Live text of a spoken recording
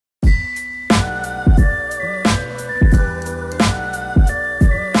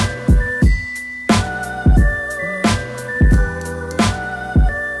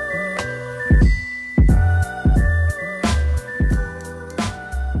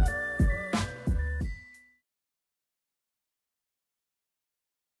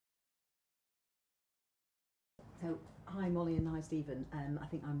So, hi Molly and hi Stephen. I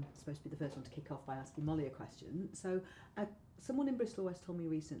think I'm supposed to be the first one to kick off by asking Molly a question. So, someone in Bristol West told me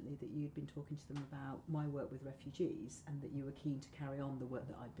recently that you'd been talking to them about my work with refugees and that you were keen to carry on the work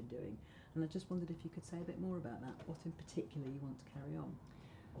that I'd been doing. And I just wondered if you could say a bit more about that. What in particular you want to carry on?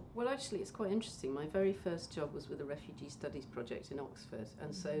 Well, actually, it's quite interesting. My very first job was with a refugee studies project in Oxford,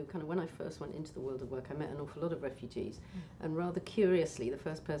 and so kind of when I first went into the world of work, I met an awful lot of refugees, and rather curiously, the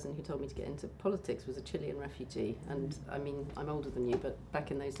first person who told me to get into politics was a Chilean refugee. And I mean, I'm older than you, but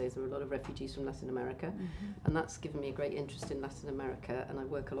back in those days there were a lot of refugees from Latin America, and that's given me a great interest in Latin America, and I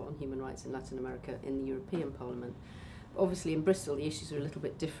work a lot on human rights in Latin America in the European Parliament. Obviously in Bristol the issues are a little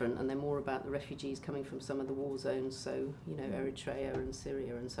bit different, and they're more about the refugees coming from some of the war zones, so you know, Eritrea and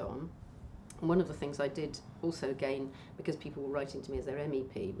Syria and so on. And one of the things I did also, again, because people were writing to me as their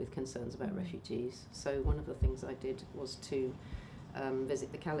MEP with concerns about refugees, so one of the things I did was to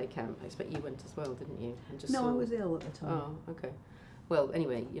visit the Calais camp. I expect you went as well, didn't you? And just No, I was ill at the time. Oh, okay. Well,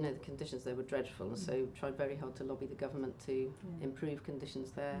 anyway, you know, the conditions there were dreadful, and so tried very hard to lobby the government to improve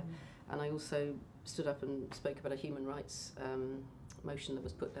conditions there. And I also stood up and spoke about a human rights motion that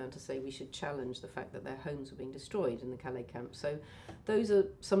was put down to say we should challenge the fact that their homes were being destroyed in the Calais camp. So those are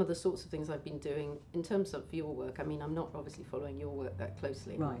some of the sorts of things I've been doing. In terms of your work, I mean, I'm not obviously following your work that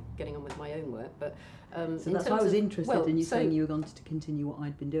closely, right, getting on with my own work, but so that's why I was interested in you saying you were going to continue what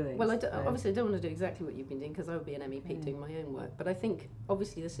I'd been doing. Well, obviously I don't want to do exactly what you've been doing, because I would be an MEP doing my own work, but I think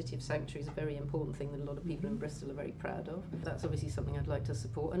obviously the City of Sanctuary is a very important thing that a lot of people in Bristol are very proud of. That's obviously something I'd like to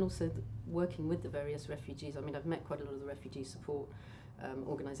support, and also working with the various refugees. I mean, I've met quite a lot of the refugee support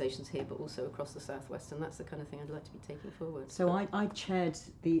organisations here, but also across the southwest, and that's the kind of thing I'd like to be taking forward. So I chaired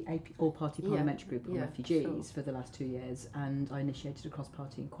the all-party parliamentary group on refugees for the last 2 years, and I initiated a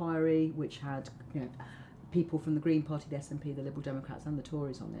cross-party inquiry which had, you know, people from the Green Party, the SNP, the Liberal Democrats and the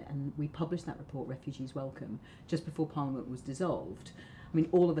Tories on it, and we published that report, Refugees Welcome, just before Parliament was dissolved. I mean,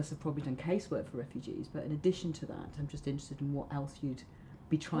 all of us have probably done casework for refugees, but in addition to that, I'm just interested in what else you'd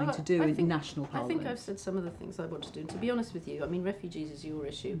be trying to do in national Parliament. I think I've said some of the things I want to do, and to be honest with you, I mean, refugees is your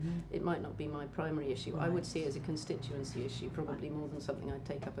issue. It might not be my primary issue. Right. I would see it as a constituency issue, probably more than something I'd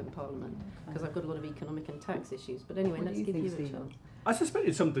take up in Parliament, because I've got a lot of economic and tax issues. But anyway, let's give you a chance. I suspect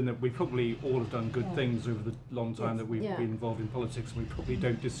it's something that we probably all have done good things over the long time that we've been involved in politics, and we probably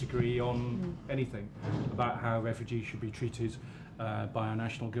don't disagree on anything about how refugees should be treated by our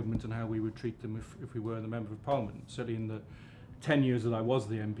national government and how we would treat them if we were the Member of Parliament. Certainly in the 10 years that I was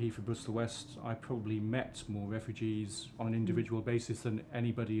the MP for Bristol West, I probably met more refugees on an individual basis than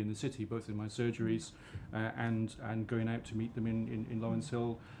anybody in the city, both in my surgeries and going out to meet them in Lawrence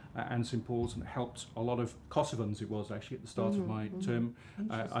Hill and St Paul's, and helped a lot of Kosovans, it was actually at the start of my term,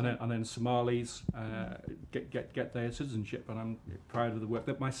 and then Somalis get their citizenship, and I'm proud of the work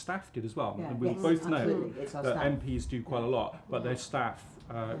that my staff did as well. And we both know that MPs do quite a lot, but their staff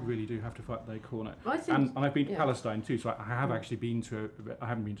really do have to fight their corner. And I've been to Palestine too, so I have actually been to, I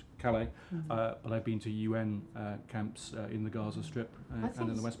haven't been to Calais, but I've been to UN camps in the Gaza Strip and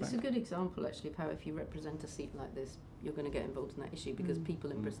in the West Bank. It's a good example actually of how if you represent a seat like this, you're going to get involved in that issue, because people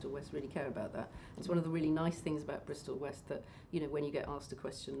in Bristol West really care about that. It's one of the really nice things about Bristol West that, you know, when you get asked a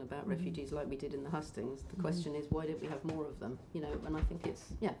question about refugees like we did in the hustings, the question is, why don't we have more of them? You know, and I think it's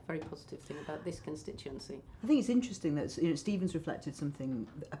a very positive thing about this constituency. I think it's interesting that, you know, Stephen's reflected something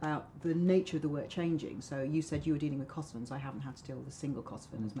about the nature of the work changing. So you said you were dealing with Kosovans. I haven't had to deal with a single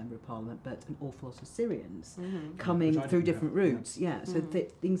Kosovan as Member of Parliament, but an awful lot of Syrians coming through different routes. So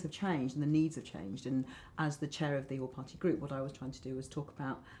things have changed and the needs have changed, and as the chair of the all-party group, what I was trying to do was talk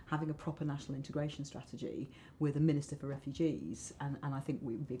about having a proper national integration strategy with a Minister for Refugees, and I think it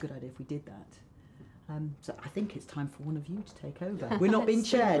would be a good idea if we did that. So I think it's time for one of you to take over. We're not being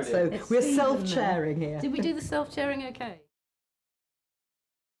chaired, so we're self-chairing here. Did we do the self-chairing okay?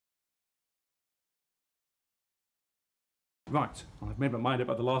 Right, I've made my mind up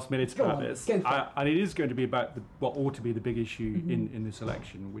at the last minute about this. And it is going to be about what ought to be the big issue in this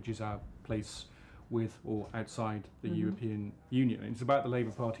election, which is our place with or outside the European Union. And it's about the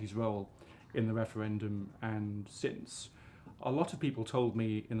Labour Party's role in the referendum and since. A lot of people told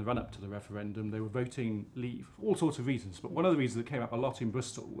me in the run-up to the referendum they were voting Leave for all sorts of reasons, but one of the reasons that came up a lot in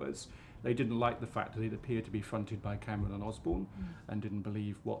Bristol was they didn't like the fact that it appeared to be fronted by Cameron and Osborne and didn't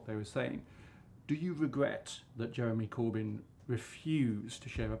believe what they were saying. Do you regret that Jeremy Corbyn refused to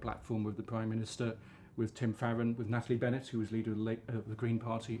share a platform with the Prime Minister, with Tim Farron, with Natalie Bennett, who was leader of the Green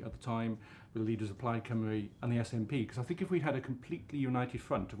Party at the time, with the leaders of Plaid Cymru and the SNP? Because I think if we'd had a completely united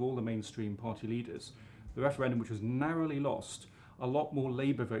front of all the mainstream party leaders, the referendum, which was narrowly lost, a lot more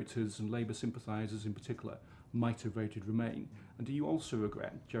Labour voters and Labour sympathisers in particular might have voted Remain. And do you also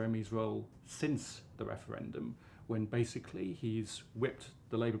regret Jeremy's role since the referendum, when basically he's whipped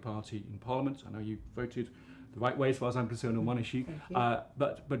the Labour Party in Parliament. I know you voted the right way as far as I'm concerned on one issue,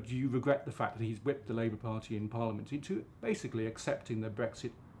 but do you regret the fact that he's whipped the Labour Party in Parliament into basically accepting that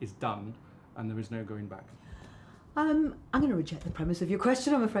Brexit is done and there is no going back? I'm going to reject the premise of your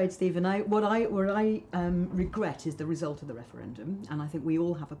question, I'm afraid, Stephen. What I regret is the result of the referendum, and I think we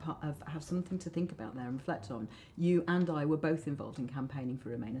all have something to think about there and reflect on. You and I were both involved in campaigning for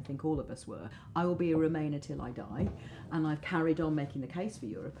Remain. I think all of us were. I will be a Remainer till I die, and I've carried on making the case for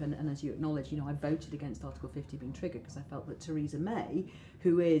Europe. And as you acknowledge, I voted against Article 50 being triggered because I felt that Theresa May,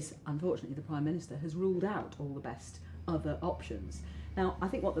 who is unfortunately the Prime Minister, has ruled out all the best other options. Now, I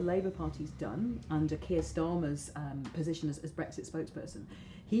think what the Labour Party's done under Keir Starmer's position as Brexit spokesperson,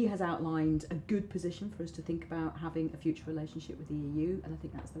 he has outlined a good position for us to think about having a future relationship with the EU, and I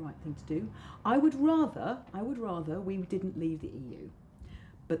think that's the right thing to do. I would rather we didn't leave the EU.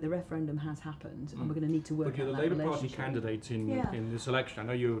 But the referendum has happened, and we're going to need to work out that relationship. You're the Labour Party candidate in this election. I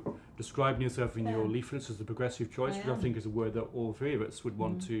know you're describing yourself in your leaflets as the progressive choice, which I think is a word that all three of us would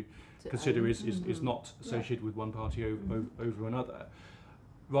want to consider is not associated with one party over another,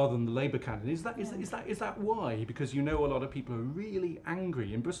 rather than the Labour candidate. Is that why? Because a lot of people are really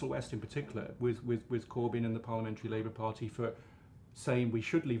angry, in Bristol West in particular, with Corbyn and the Parliamentary Labour Party for saying we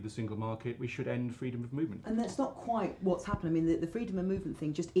should leave the single market, we should end freedom of movement. And that's not quite what's happened. I mean, the freedom of movement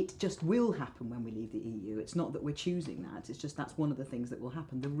thing, it just will happen when we leave the EU. It's not that we're choosing that, it's just that's one of the things that will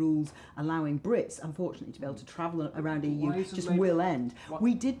happen. The rules allowing Brits, unfortunately, to be able to travel around EU just will end.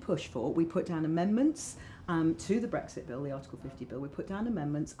 We did push for, we put down amendments to the Brexit bill, the Article 50 bill. We put down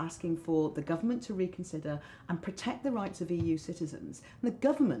amendments asking for the government to reconsider and protect the rights of EU citizens. And the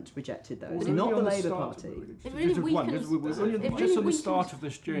government rejected those, not the Labour Party. We're just on the start of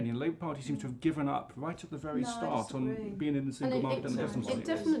this journey, and the Labour Party seems to have given up right at the very start on being in the single market and the business. It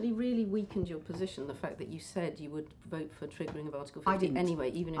definitely really weakened your position, the fact that you said you would vote for triggering of Article 50 anyway,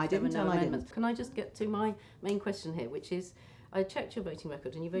 even if there were no amendments. Can I just get to my main question here, which is, I checked your voting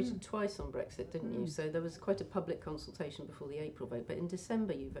record and you voted twice on Brexit, didn't you? So there was quite a public consultation before the April vote, but in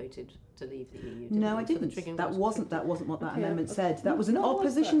December you voted to leave the EU. No, I didn't. That wasn't what that amendment said. That was an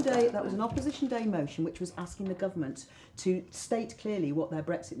opposition day. That was an opposition day motion, which was asking the government to state clearly what their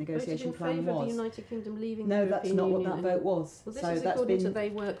Brexit negotiation plan was. Of the United Kingdom leaving no, the that's European not Union. what that vote was. Well, this is according to They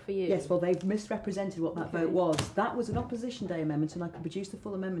Work For You. Yes, well, they've misrepresented what that vote was. That was an opposition day amendment, and I can produce the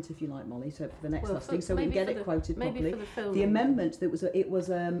full amendment if you like, Molly, so for the next listing, so we can get it quoted properly. The amendment that was it was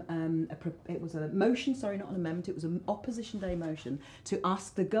a motion, sorry, not an amendment. It was an opposition day motion to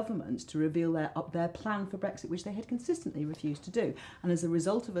ask the government to reveal their plan for Brexit, which they had consistently refused to do. And as a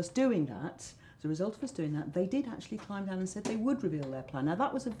result of us doing that, they did actually climb down and said they would reveal their plan. Now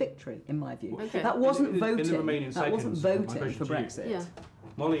that was a victory, in my view. Okay. That wasn't voting. In the remaining that wasn't seconds, voting for Brexit. Yeah.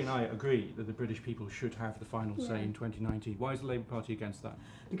 Molly and I agree that the British people should have the final say in 2019. Why is the Labour Party against that?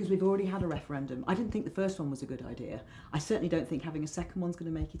 Because we've already had a referendum. I didn't think the first one was a good idea. I certainly don't think having a second one's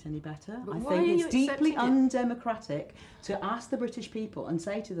going to make it any better. But I think it's deeply undemocratic to ask the British people and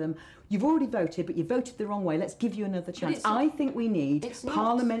say to them, you've already voted, but you voted the wrong way, let's give you another chance. I think we need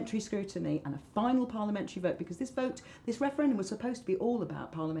parliamentary scrutiny and a final parliamentary vote, because this referendum was supposed to be all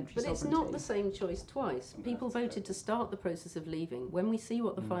about parliamentary sovereignty. But it's not the same choice twice. People voted to start the process of leaving. When we see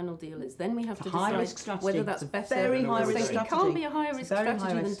what the final deal is, then we have to decide whether that's better. Very high risk strategy. It can't be a higher risk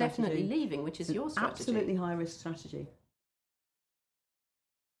strategy than definitely leaving, which is your strategy. Absolutely high risk strategy.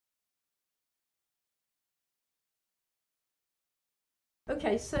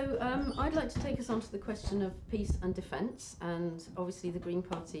 Okay, so I'd like to take us on to the question of peace and defence, and obviously the Green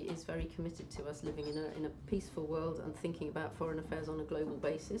Party is very committed to us living in a peaceful world and thinking about foreign affairs on a global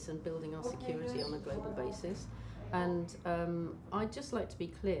basis and building our security on a global basis. And I'd just like to be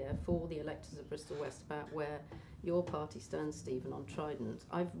clear for the electors of Bristol West about where your party stands, Stephen, on Trident.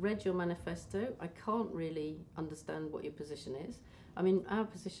 I've read your manifesto. I can't really understand what your position is. I mean, our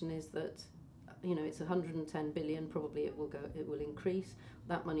position is that, it's 110 billion, probably it will increase.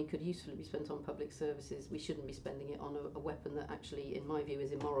 That money could usefully be spent on public services. We shouldn't be spending it on a weapon that actually, in my view,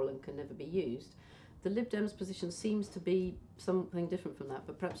 is immoral and can never be used. The Lib Dems position seems to be something different from that,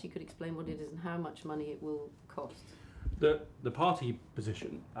 but perhaps you could explain what it is and how much money it will cost. The party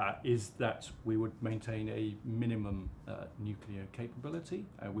position is that we would maintain a minimum nuclear capability.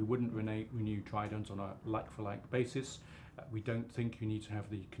 We wouldn't renew Trident on a like-for-like basis. We don't think you need to have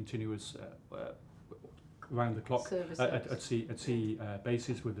the continuous round-the-clock at sea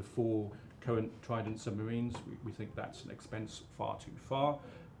basis with the 4 current Trident submarines. We think that's an expense far too far,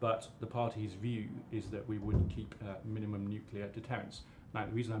 but the party's view is that we would keep minimum nuclear deterrence. Now,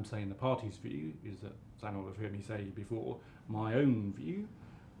 the reason I'm saying the party's view is that, as Annabel have heard me say before, my own view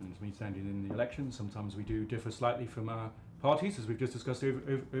and it's me standing in the election, sometimes we do differ slightly from our parties, as we've just discussed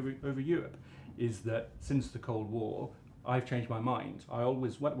over Europe, is that since the Cold War, I've changed my mind. I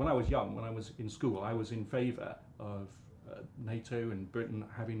always, when I was young, when I was in school, I was in favour of NATO and Britain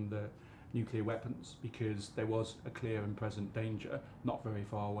having the nuclear weapons because there was a clear and present danger not very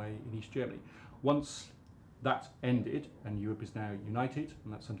far away in East Germany. Once that ended and Europe is now united,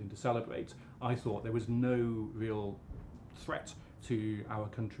 and that's something to celebrate, I thought there was no real threat to our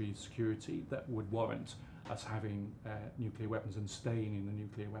country's security that would warrant us having nuclear weapons and staying in the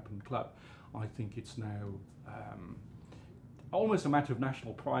nuclear weapon club. I think it's now almost a matter of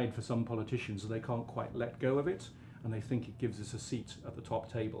national pride for some politicians that they can't quite let go of it, and they think it gives us a seat at the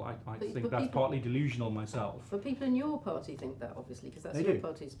top table. I think that's partly delusional myself. But people in your party think that, obviously, because that's They your do.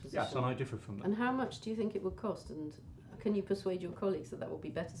 party's position. Yes, and I differ from them. And how much do you think it would cost? And can you persuade your colleagues that that will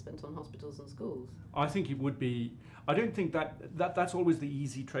be better spent on hospitals and schools? I think it would be. I don't think that's always the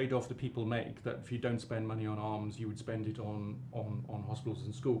easy trade-off that people make, that if you don't spend money on arms, you would spend it on hospitals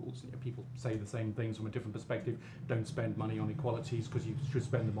and schools. You know, people say the same things from a different perspective. Don't spend money on equalities because you should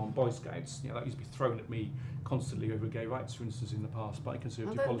spend them on Boy Scouts. You know, that used to be thrown at me constantly over gay rights, for instance, in the past by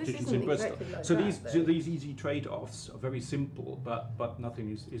Conservative politicians in Bristol. Exactly like so that, these easy trade-offs are very simple, but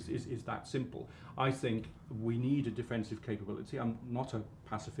nothing is that simple. I think we need a defensive capability. I'm not a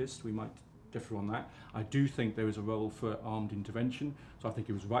pacifist. We might differ on that. I do think there is a role for armed intervention, so I think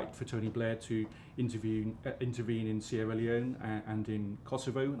it was right for Tony Blair to intervene in Sierra Leone and in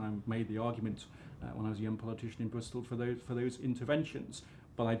Kosovo, and I made the argument when I was a young politician in Bristol for those interventions.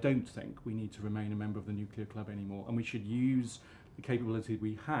 But I don't think we need to remain a member of the nuclear club anymore, and we should use the capability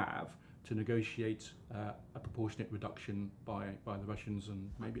we have to negotiate a proportionate reduction by the Russians and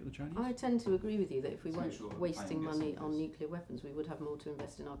maybe the Chinese. I tend to agree with you that if we weren't wasting money on nuclear weapons, we would have more to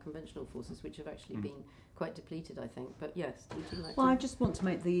invest in our conventional forces, which have actually been quite depleted, I think. But yes, would you like to? Well, I just want to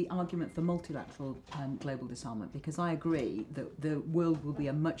make the argument for multilateral global disarmament, because I agree that the world will be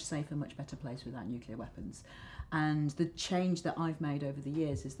a much safer, much better place without nuclear weapons. And the change that I've made over the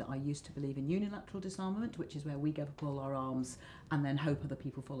years is that I used to believe in unilateral disarmament, which is where we give up all our arms and then hope other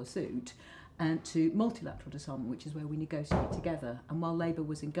people follow suit, and to multilateral disarmament, which is where we negotiate together. And while Labour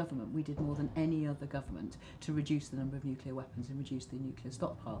was in government, we did more than any other government to reduce the number of nuclear weapons and reduce the nuclear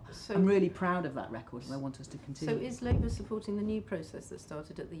stockpile. So I'm really proud of that record, and I want us to continue. So is Labour supporting the new process that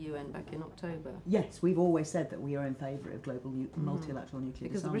started at the UN back in October? Yes, we've always said that we are in favour of global multilateral nuclear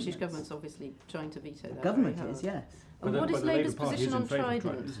because disarmament. The British government's obviously trying to veto that. The government is, yes. And what is Labour's position on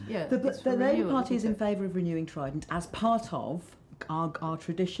Trident? Yeah, the Labour Party is in favour of renewing Trident as part of our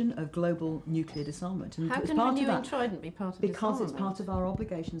tradition of global nuclear disarmament. And how can renewing Trident be part of because disarmament? It's part of our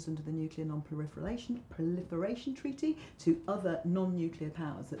obligations under the Nuclear Non-Proliferation Treaty to other non-nuclear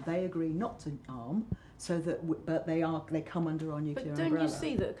powers that they agree not to arm, so that but they come under our nuclear umbrella. But don't you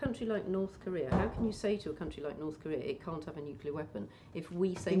see that a country like North Korea, how can you say to a country like North Korea it can't have a nuclear weapon if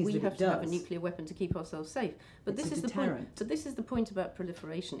we say we have to have a nuclear weapon to keep ourselves safe? But this is the point. But this is the point about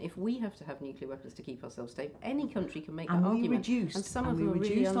proliferation. If we have to have nuclear weapons to keep ourselves safe, any country can make that argument. We reduced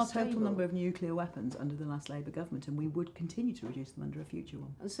our total number of nuclear weapons under the last Labour government, and we would continue to reduce them under a future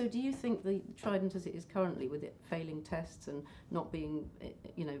one. And so do you think the Trident as it is currently, with it failing tests and not being,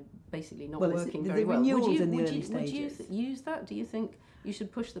 basically not working very well, would you use that? Do you think you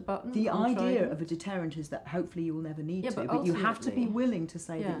should push the button? The idea of a deterrent is that hopefully you will never need to, but you have to be willing to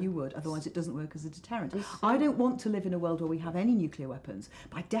say that you would, otherwise it doesn't work as a deterrent. I don't want to live in a world where we have any nuclear weapons,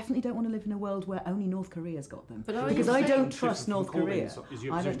 but I definitely don't want to live in a world where only North Korea's got them. Because I don't trust North Korea.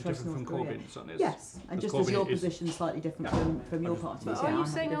 I don't trust North Korea. Yes, and just as your position is slightly different from your party's. But are you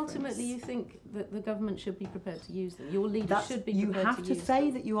saying ultimately you think that the government should be prepared to use them? Your leaders should be prepared to use them? You have to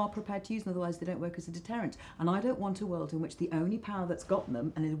say that you are prepared to use them, otherwise they don't work as a deterrent. And I don't want a world in which the only power that's got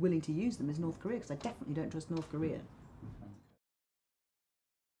them and is willing to use them is North Korea, because I definitely don't trust North Korea.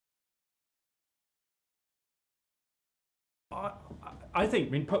 I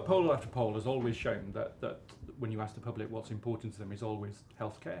think, poll after poll has always shown that when you ask the public what's important to them is always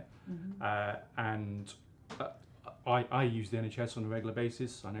healthcare. I use the NHS on a regular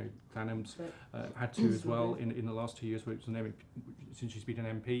basis. I know Tannum's had to as well in the last 2 years since she's been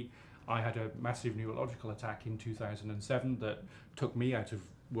an MP. I had a massive neurological attack in 2007 that took me out of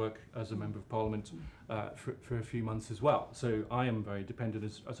work as a Member of Parliament for a few months as well. So I am very dependent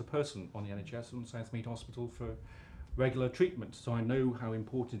as a person on the NHS and Southmead Hospital for regular treatment. So I know how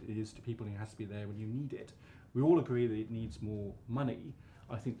important it is to people, and it has to be there when you need it. We all agree that it needs more money.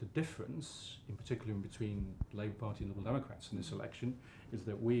 I think the difference, in particular between the Labour Party and the Liberal Democrats in this election, is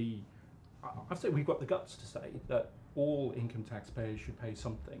that we've got the guts to say that all income taxpayers should pay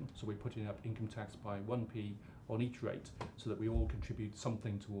something. So we're putting up income tax by 1p on each rate so that we all contribute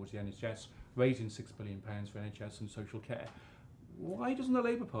something towards the NHS, raising £6 billion for NHS and social care. Why doesn't the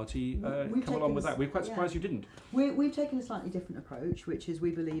Labour Party come along with that? We're quite surprised you didn't. We've taken a slightly different approach, which is we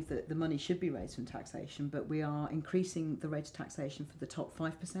believe that the money should be raised from taxation, but we are increasing the rate of taxation for the top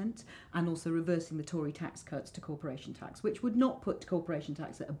 5% and also reversing the Tory tax cuts to corporation tax, which would not put corporation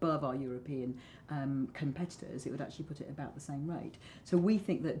tax above our European competitors. It would actually put it about the same rate. So we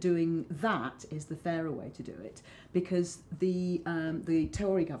think that doing that is the fairer way to do it, because the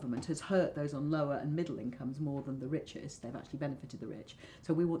Tory government has hurt those on lower and middle incomes more than the richest. They've actually benefited the rich.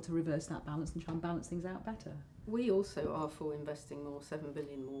 So we want to reverse that balance and try and balance things out better. We also are for investing more, 7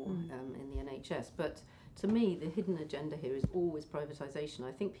 billion more in the NHS, but to me the hidden agenda here is always privatisation.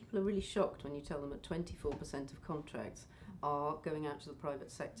 I think people are really shocked when you tell them that 24% of contracts are going out to the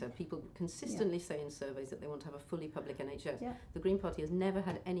private sector. People consistently say in surveys that they want to have a fully public NHS. The Green Party has never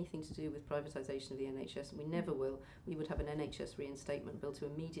had anything to do with privatisation of the NHS, and we never will. We would have an NHS reinstatement bill to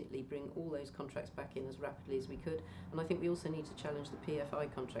immediately bring all those contracts back in as rapidly as we could. And I think we also need to challenge the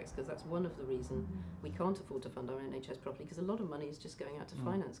PFI contracts, because that's one of the reasons we can't afford to fund our NHS properly, because a lot of money is just going out to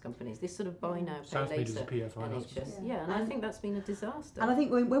finance companies. This sort of buy now, pay later NHS. And I think that's been a disaster. And I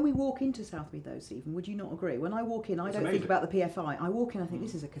think when we walk into Southmead though, Stephen, would you not agree? When I walk in, I don't think about the PFI. I walk in, I think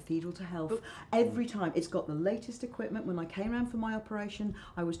this is a cathedral to health. Every time it's got the latest equipment. When I came around for my operation,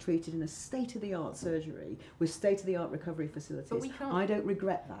 I was treated in a state-of-the-art surgery with state-of-the-art recovery facilities. I don't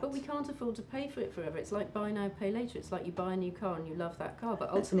regret that. But we can't afford to pay for it forever. It's like buy now, pay later. It's like you buy a new car and you love that car, but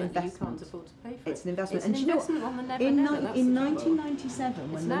ultimately you can't afford to pay for it. It's an investment. It's an investment on the never. In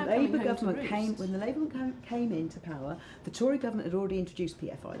 1997, when the Labour government came into power, the Tory government had already introduced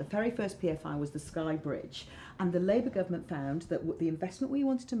PFI. The very first PFI was the Skye Bridge, and the Labour government found that the investment we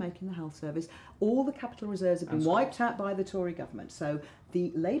wanted to make in the health service, all the capital reserves have been wiped out by the Tory government. So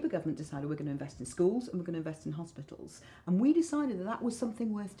the Labour government decided we're going to invest in schools and we're going to invest in hospitals. And we decided that that was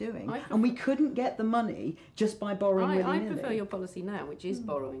something worth doing. And we couldn't get the money just by borrowing willy-nilly. I prefer your policy now, which is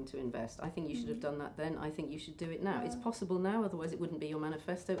borrowing to invest. I think you should have done that then. I think you should do it now. It's possible now, otherwise it wouldn't be your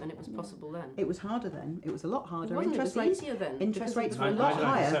manifesto, and it was possible then. It was harder then. It was a lot harder. It was easier then. Interest rates were a lot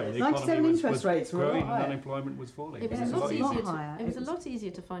higher. 97 interest rates were a lot higher. Unemployment was falling. It was a lot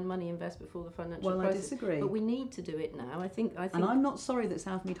easier to find money invest before the financial crisis. Well, I disagree. But we need to do it now. I think. And I'm not sorry that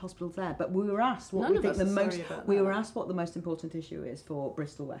Southmead Hospital's there, but we were asked what we were asked what the most important issue is for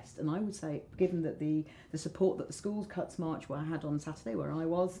Bristol West, and I would say, given that the support that the schools cuts march where I had on Saturday, where I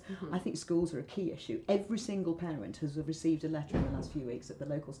was, I think schools are a key issue. Every single parent has received a letter in the last few weeks at the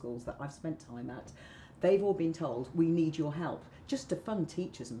local schools that I've spent time at. They've all been told, we need your help, just to fund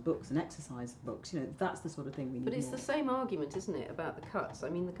teachers and books and exercise books. You know, that's the sort of thing we need. But it's the same argument, isn't it, about the cuts? I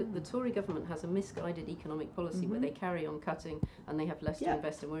mean, the Tory government has a misguided economic policy where they carry on cutting and they have less to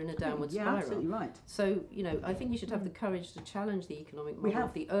invest, and we're in a downward spiral. Absolutely right. So, you know, I think you should have the courage to challenge the economic model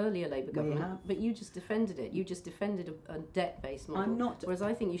of the earlier Labour government. But you just defended it. You just defended a debt-based model. Whereas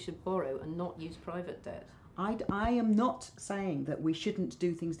I think you should borrow and not use private debt. I am not saying that we shouldn't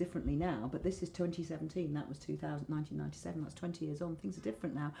do things differently now, but this is 2017, that was 1997, that's 20 years on. Things are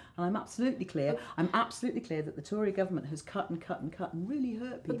different now, and I'm absolutely clear that the Tory government has cut and really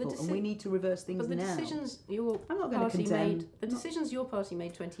hurt people, and we need to reverse things now. But the decisions your party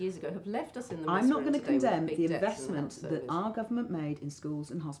made 20 years ago have left us in the I'm not going to condemn the investment that our government made in schools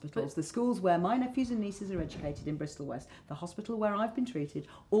and hospitals. The schools where my nephews and nieces are educated in Bristol West, the hospital where I've been treated,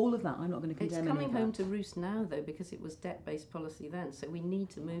 all of that, I'm not going to condemn. It's coming home to roost now, though, because it was debt-based policy then, so we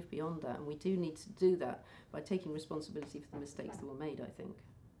need to move beyond that, and we do need to do that by taking responsibility for the mistakes that were made, I think.